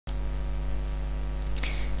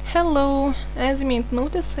Hello, as you may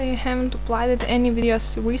notice, I haven't uploaded any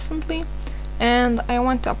videos recently and I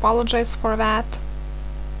want to apologize for that.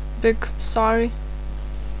 Big sorry.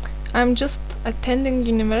 I'm just attending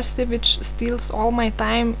university, which steals all my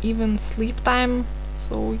time, even sleep time,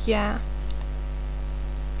 so yeah.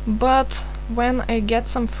 But when I get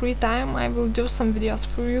some free time, I will do some videos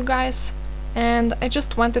for you guys, and I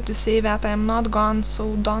just wanted to say that I'm not gone,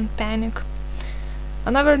 so don't panic.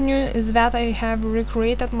 Another news is that I have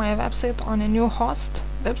recreated my website on a new host.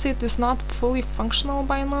 Website is not fully functional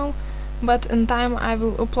by now, but in time I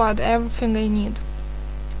will upload everything I need.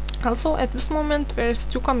 Also, at this moment there's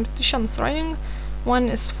two competitions running. One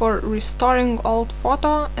is for restoring old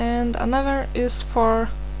photo and another is for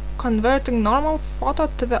converting normal photo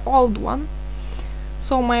to the old one.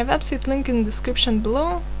 So my website link in description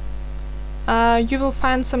below. You will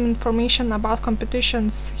find some information about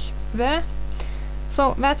competitions there.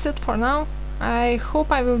 So that's it for now. I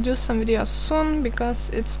hope I will do some videos soon because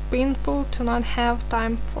it's painful to not have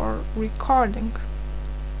time for recording.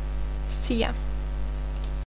 See ya!